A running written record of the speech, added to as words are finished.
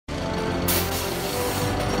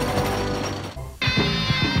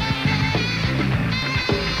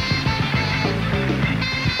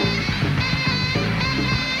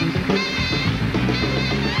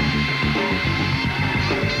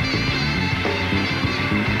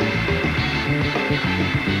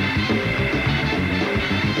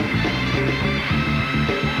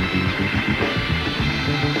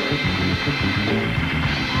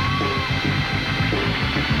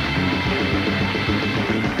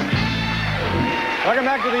Welcome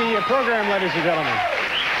back to the program, ladies and gentlemen.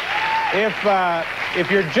 If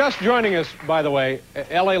you're just joining us, by the way,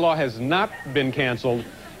 L.A. Law has not been canceled.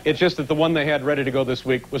 It's just that the one they had ready to go this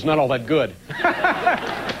week was not all that good.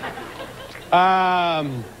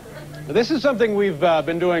 This is something we've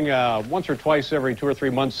been doing once or twice every 2 or 3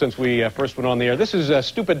 months since we first went on the air. This is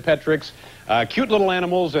Stupid Pet Tricks. Cute little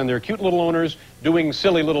animals and their cute little owners doing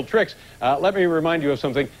silly little tricks. Let me remind you of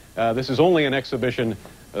something. This is only an exhibition.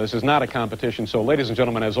 This is not a competition. So, ladies and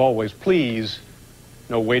gentlemen, as always, please,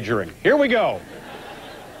 no wagering. Here we go.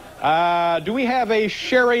 Do we have a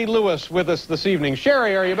Sherry Lewis with us this evening?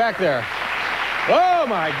 Sherry, are you back there? Oh,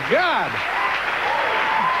 my God.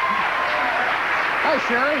 Hi,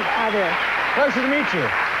 Sherry. Hi there. Pleasure to meet you.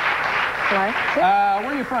 Hello.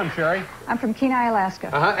 Where are you from, Sherry? I'm from Kenai, Alaska.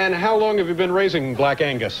 And how long have you been raising Black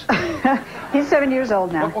Angus? He's 7 years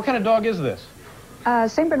old now. What kind of dog is this?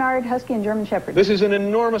 St. Bernard, Husky, and German Shepherd. This is an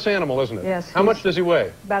enormous animal, isn't it? Yes. How much does he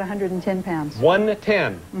weigh? About 110 pounds.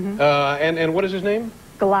 110. Mm-hmm. And what is his name?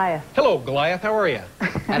 Goliath. Hello, Goliath. How are you?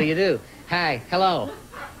 How do you do? Hi. Hello.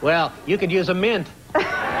 Well, you could use a mint.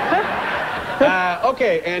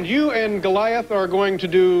 Okay, and you and Goliath are going to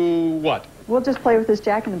do what? We'll just play with this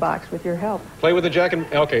Jack-in-the-Box with your help. Play with the jack and...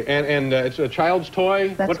 Okay, and it's a child's toy?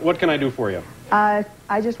 What can I do for you? I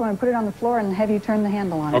just want to put it on the floor and have you turn the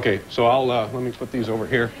handle on it. Okay, so I'll... let me put these over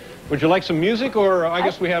here. Would you like some music, or I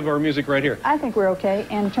guess we have our music right here? I think we're okay.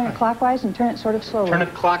 And turn it clockwise and turn it sort of slowly. Turn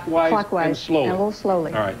it clockwise and slowly. And a little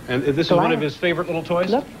slowly. All right, and this is one of his favorite little toys?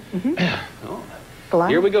 Look. Mm-hmm. Oh. Goliath.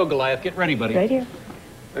 Here we go, Goliath. Get ready, buddy. Right here.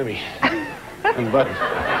 Let me unbutton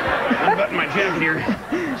my jacket here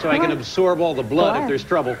so I can absorb all the blood if there's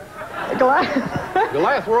trouble. Goliath.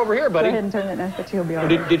 Goliath, we're over here, buddy. Go ahead and turn it now, but you'll be all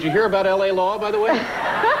right. Did you hear about L.A. Law, by the way?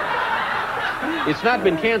 It's not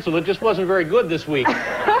been canceled. It just wasn't very good this week.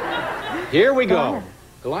 Here we go.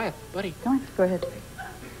 Goliath, buddy. Go on. Go ahead.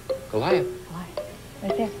 Goliath.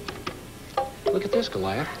 Right there. Look at this,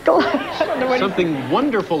 Goliath. Goliath. Something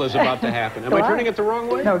wonderful is about to happen. Am I turning it the wrong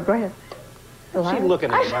way? No, go ahead. What's she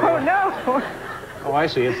looking at? I don't know. Oh, I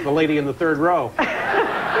see. It's the lady in the third row.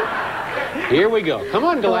 Here we go. Come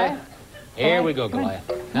on, Goliath. Here we go, Goliath.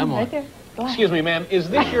 Come on. Right there. Excuse me, ma'am. Is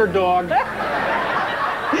this your dog?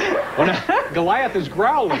 Well, now, Goliath is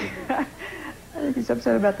growling. I think he's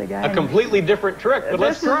upset about the guy. A completely different trick, but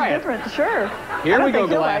let's try it. Different, sure. Here we go,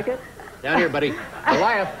 Goliath. Like it. Down here, buddy.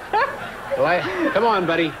 Goliath. Goliath. Come on,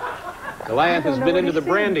 buddy. Goliath has been into the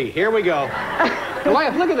brandy. Here we go.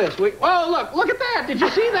 Goliath, look at this. Oh, look at that. Did you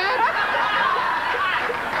see that?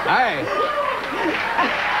 Hi.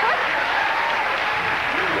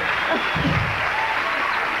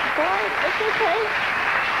 It's okay.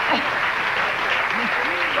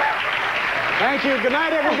 Thank you. Good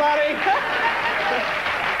night, everybody.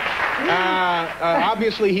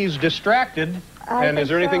 Obviously, he's distracted. And is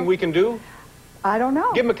there anything we can do? I don't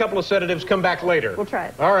know. Give him a couple of sedatives. Come back later. We'll try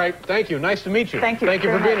it. All right. Thank you. Nice to meet you. Thank you. Thank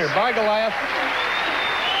you for being here. Bye, Goliath.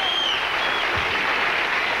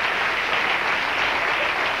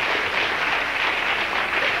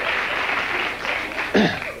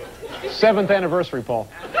 Seventh anniversary, Paul.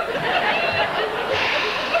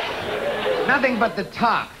 Nothing but the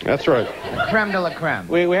top. That's right. Creme de la creme.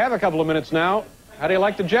 We have a couple of minutes now. How do you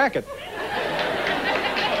like the jacket?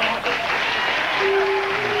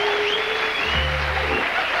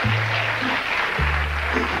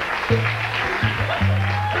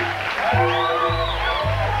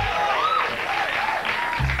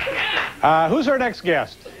 Who's our next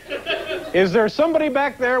guest? Is there somebody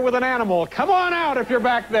back there with an animal? Come on out if you're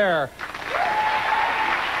back there.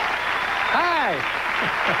 Hi.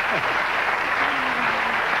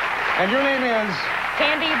 And your name is?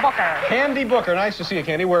 Candy Booker. Candy Booker. Nice to see you,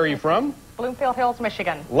 Candy. Where are you from? Bloomfield Hills,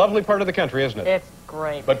 Michigan. Lovely part of the country, isn't it? It's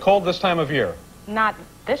great. But cold this time of year. Not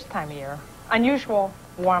this time of year. Unusual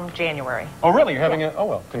warm January. Oh, really? You're having a... Oh,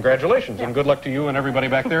 well, congratulations. Yeah. And good luck to you and everybody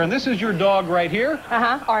back there. And this is your dog right here?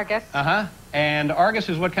 Uh-huh, Argus. Uh-huh. And Argus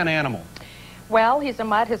is what kind of animal? Well, he's a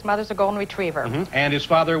mutt. His mother's a golden retriever. Mm-hmm. And his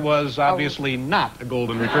father was obviously not a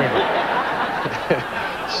golden retriever.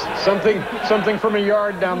 something from a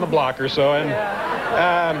yard down the block or so. And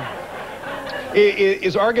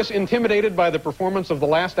is Argus intimidated by the performance of the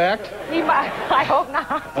last act? He might. I hope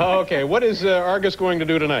not. Oh, okay. What is Argus going to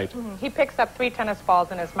do tonight? He picks up 3 tennis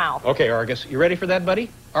balls in his mouth. Okay, Argus. You ready for that, buddy?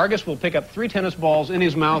 Argus will pick up 3 tennis balls in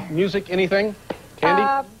his mouth. Music, anything?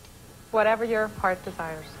 Candy? Whatever your heart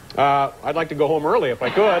desires. I'd like to go home early if I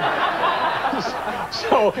could.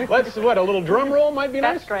 So let's, a little drum roll might be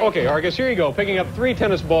nice? That's great. Okay, Argus, here you go. Picking up 3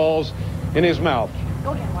 tennis balls in his mouth.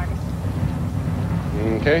 Go ahead, Argus.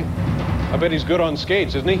 Okay. I bet he's good on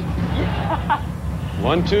skates, isn't he?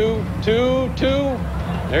 1, 2, 2, 2.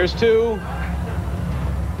 There's 2.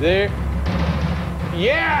 There.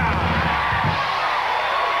 Yeah!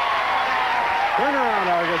 Turn around,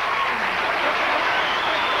 Argus.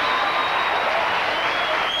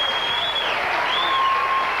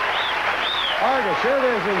 Argus, here it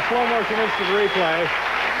is in slow motion instant replay.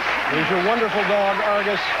 There's your wonderful dog,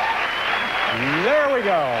 Argus. There we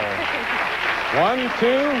go. 1,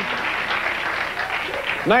 2.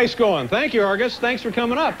 Nice going. Thank you, Argus. Thanks for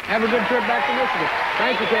coming up. Have a good trip back to Michigan.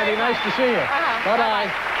 Thank you, Candy. Nice to see you.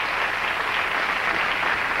 Bye-bye.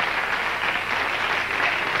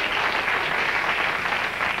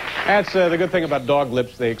 That's the good thing about dog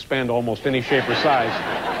lips. They expand to almost any shape or size.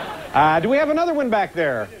 Do we have another one back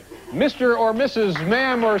there? Mr. or Mrs.,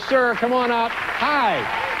 ma'am or sir, come on out. Hi.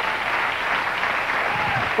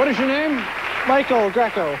 What is your name? Michael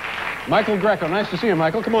Greco. Michael Greco. Nice to see you,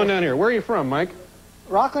 Michael. Come on down here. Where are you from, Mike?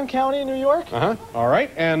 Rockland County, New York. Uh-huh. All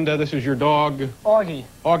right. And this is your dog? Augie.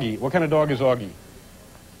 Augie. What kind of dog is Augie?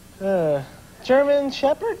 German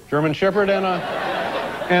Shepherd. German Shepherd and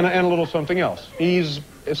a little something else. He's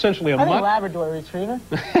essentially a I think mutt. Labrador Retriever.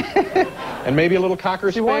 And maybe a little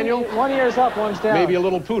Cocker Spaniel. One ear's up, one's down. Maybe a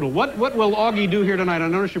little poodle. What will Augie do here tonight? I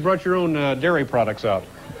noticed you brought your own dairy products out.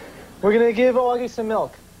 We're going to give Augie some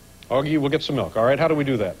milk. Augie, we'll get some milk. All right, how do we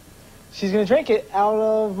do that? She's going to drink it out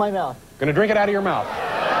of my mouth. Going to drink it out of your mouth.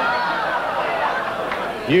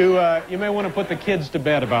 You may want to put the kids to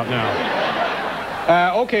bed about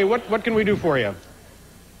now. Okay, what can we do for you?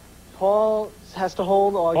 Paul has to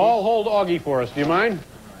hold Augie. Paul, hold Augie for us. Do you mind?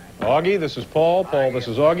 Augie, this is Paul. Paul, this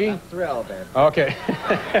is Augie. Thrilled, man. Okay.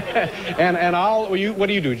 and what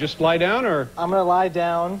do you do? Just lie down, or? I'm going to lie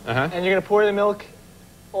down, and you're going to pour the milk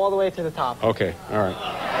all the way to the top. Okay, all right.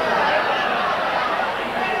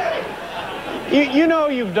 You know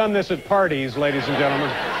you've done this at parties, ladies and gentlemen.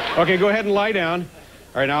 Okay, go ahead and lie down.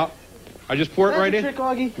 All right, now, I just pour it right in. Magic trick,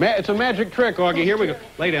 Augie. It's a magic trick, Augie. Here we go.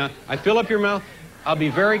 Lay down. I fill up your mouth. I'll be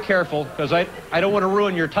very careful, because I don't want to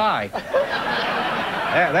ruin your tie.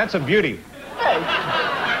 Yeah, that's a beauty.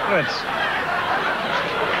 Hey.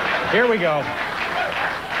 Here we go.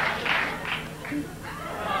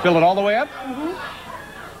 Fill it all the way up?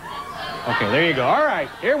 Okay, there you go. All right,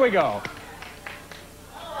 here we go.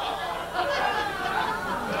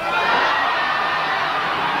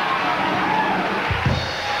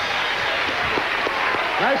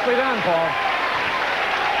 Nicely done, Paul.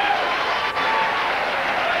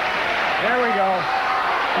 There we go.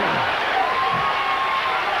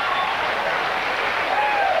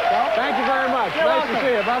 Thank you very much. Nice to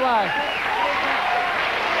see you. Bye-bye.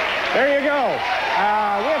 There you go.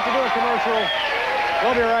 We have to do a commercial.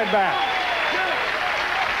 We'll be right back.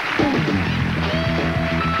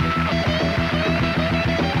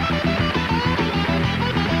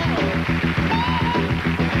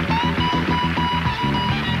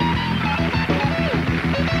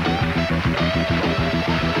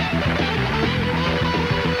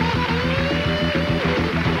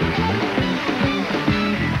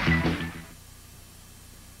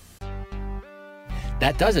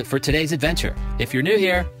 That does it for today's adventure. If you're new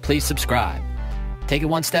here, please subscribe. Take it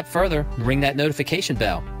one step further and ring that notification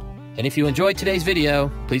bell. And if you enjoyed today's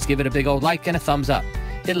video, please give it a big old like and a thumbs up.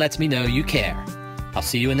 It lets me know you care. I'll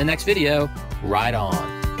see you in the next video. Ride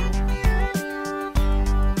on.